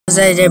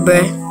Say that, bro.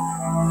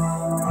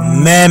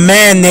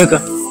 Man, nigga.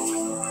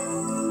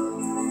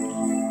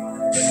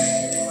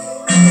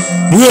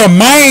 We a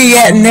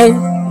maniac, nigga.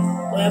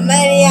 We a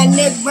maniac,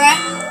 nigga, bro.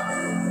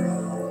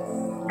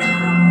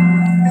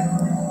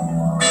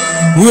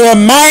 We a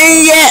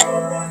maniac.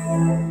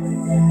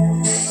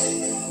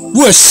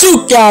 We'll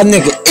shoot y'all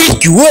nigga,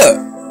 eat you up.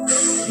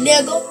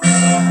 Nigga.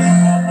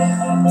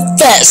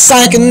 Fat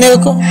sinking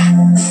nigga.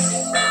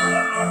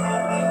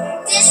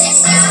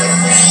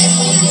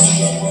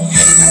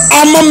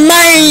 I'm a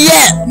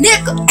maniac.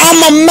 Nigga.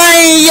 I'm a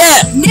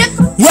maniac.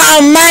 Nigga. We're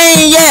a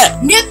maniac.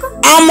 Nigga.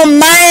 I'm a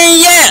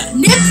maniac.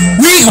 Nigga.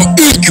 We gon'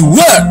 eat you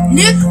up.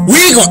 Nigga.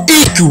 We gon'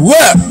 eat you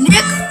up.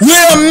 Nigga.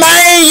 We're a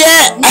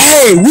maniac.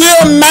 Hey, we're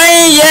a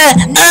maniac.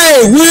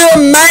 Hey, we're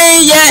a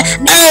maniac.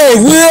 Hey,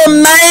 we're a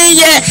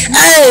maniac.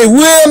 Hey,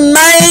 we're a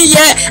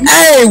maniac.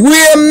 Hey,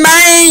 we're a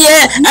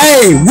maniac.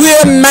 Hey,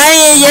 we're a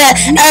maniac.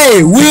 Hey,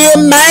 we're a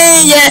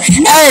maniac.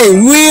 Hey,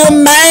 we're a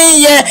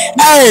maniac.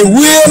 Hey,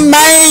 we're a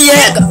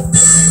maniac.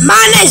 My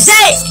name's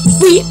Zae.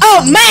 We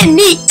a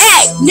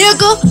maniac,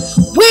 nigga.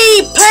 We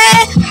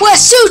play, we'll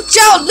shoot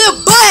your little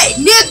butt,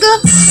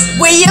 nigga.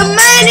 We a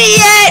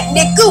maniac,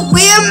 nigga.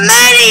 We a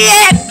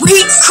maniac.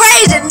 We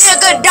crazy,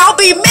 nigga. Don't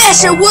be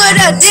messing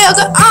with a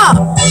nigga.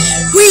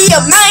 We a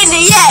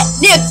maniac,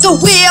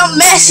 nigga. We'll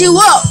mess you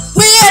up.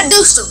 We'll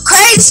do some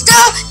crazy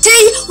stuff to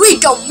you. We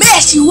gon'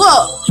 mess you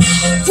up.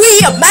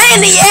 We a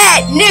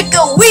maniac,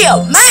 nigga. We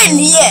a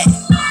maniac.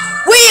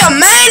 We a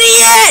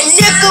maniac,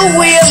 nigga.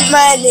 We a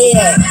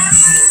maniac.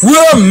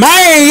 We're a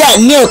maniac,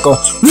 nigga.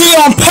 We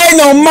don't pay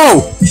no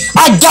more.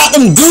 I got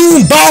them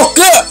goon bulk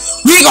up.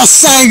 We gon'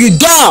 send you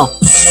down.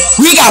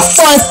 We got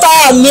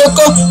 45,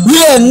 nigga.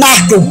 We'll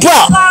knock you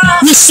out.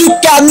 We shoot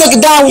that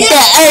nigga down with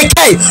that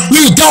AK.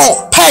 We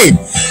don't pay.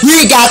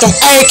 We got them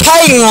AK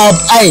in our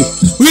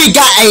We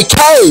got AK.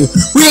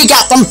 We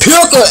got them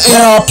pickers in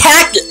our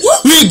pocket.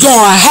 We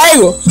gon'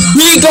 hang.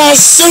 We gon'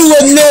 sue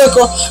a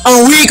nigga.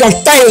 And we gon'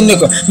 fail a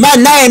nigga. My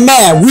name,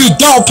 man. We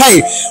don't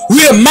pay.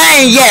 We a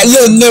maniac,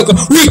 little nigga.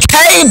 We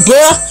came,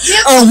 bruh.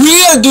 And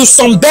we'll do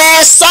some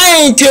bad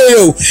thing to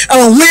you.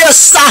 And we'll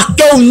sock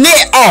your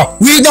neck off.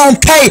 We don't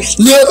pay,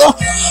 nigga.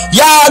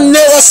 Y'all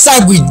niggas say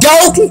we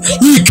joking.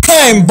 We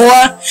came, boy.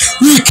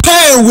 We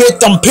came with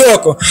them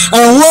pickers.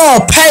 And we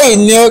don't pay,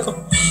 nigga.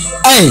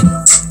 Hey.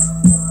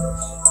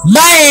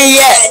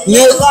 Maniac,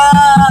 nigga.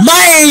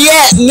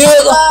 Maniac,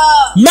 nigga.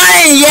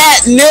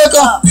 Maniac,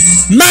 nigga.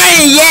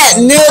 Maniac,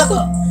 nigga.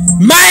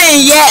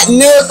 Maniac,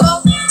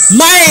 nigga.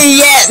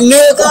 Maniac,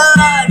 nigga.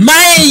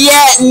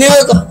 Maniac,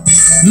 nigga.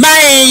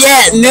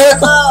 Maniac,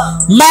 nigga.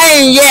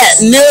 Maniac,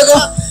 nigga.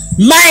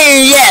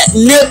 Maniac,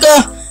 nigga.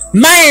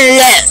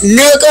 Maniac,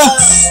 nigga.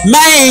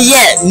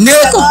 Maniac,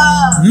 nigga.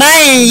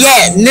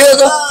 Maniac,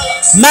 nigga.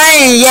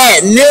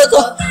 Maniac,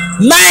 nigga.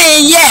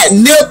 Maniac,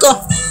 nigga.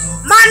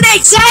 My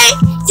name's Zae.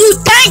 You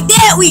think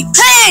that we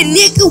playing,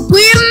 nigga?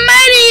 We're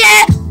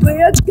maniac.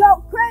 We'll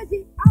go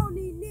crazy on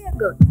these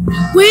niggas.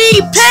 We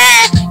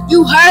playing.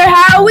 You heard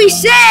how we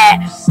said.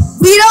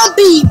 We don't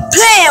be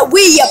playing.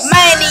 We a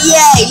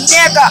maniac,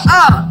 nigga.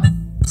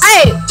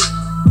 Hey,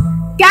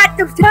 got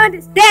them tons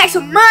of stacks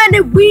of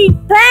money. We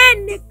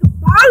playing, nigga.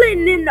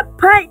 Ballin' in the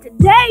paint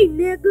today,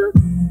 nigga.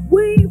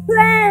 We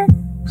playing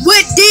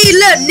with these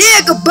little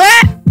nigga,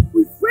 but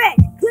we fresh,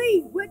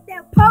 clean with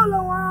that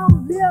polo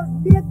on, little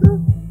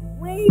nigga.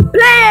 We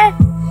playing,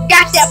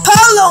 got that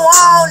polo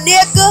on,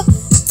 nigga.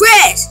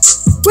 Fresh,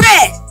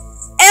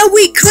 and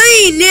we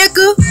clean,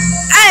 nigga.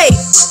 Hey,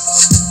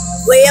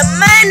 we a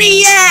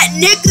maniac,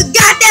 nigga.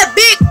 Got that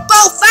big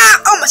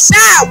 4-5 on my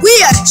side.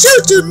 We'll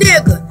shoot you,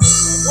 nigga.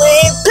 We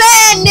ain't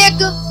playing,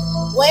 nigga.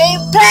 We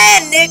ain't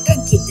playing, nigga.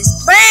 Get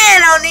this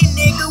brand on it,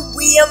 nigga.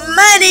 We a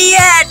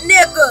maniac,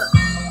 nigga.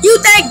 You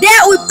think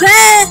that we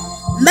playing?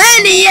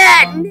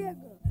 Maniac, nigga.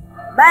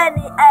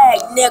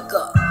 Maniac,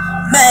 nigga.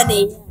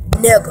 Maniac,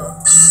 nigga.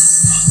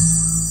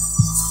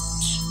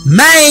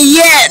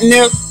 Maniac,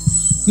 nigga.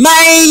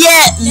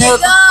 Maniac,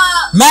 nigga.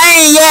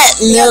 Maniac,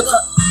 nigga.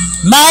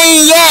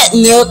 Maniac,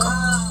 nigga.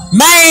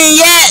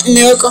 Maniac,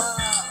 nigga.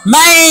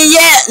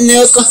 Maniac,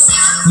 nigga.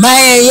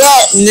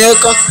 Maniac,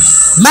 nigga.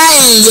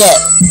 Maniac.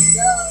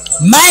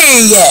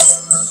 Maniac.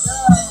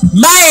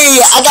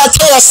 Maniac. I gotta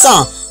tell you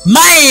something.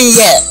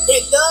 Maniac.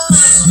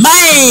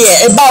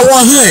 Maniac. It's about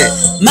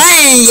 100.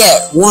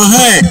 Maniac.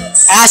 100.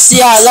 I see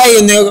y'all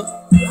later, nigga.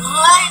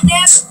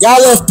 Y'all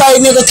little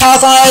fake nigga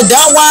talking on that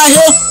dumb around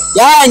here.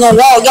 Y'all ain't gonna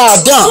walk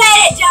y'all dumb.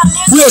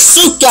 We'll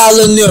shoot y'all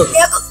little nigga.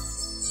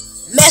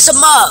 Mess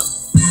them up.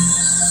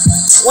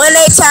 One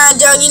day time,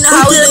 John, you know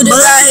how we do this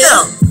right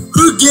here.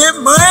 Who get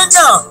money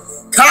now?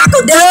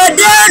 Cock-a-doodle,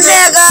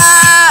 nigga.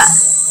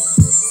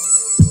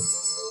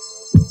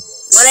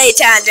 One day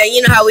time, John,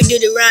 you know how we do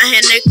this right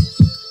here, nigga.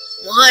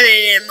 100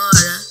 in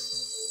mother.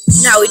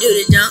 You know how we do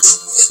this, John.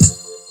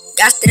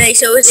 Got to make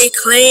sure it's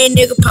clean,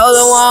 nigga.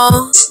 Polo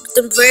on. With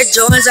them red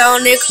joints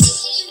on, nigga.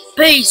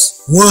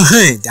 Peace.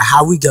 100. That's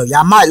how we go.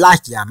 Y'all might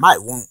like it. Y'all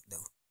might won't.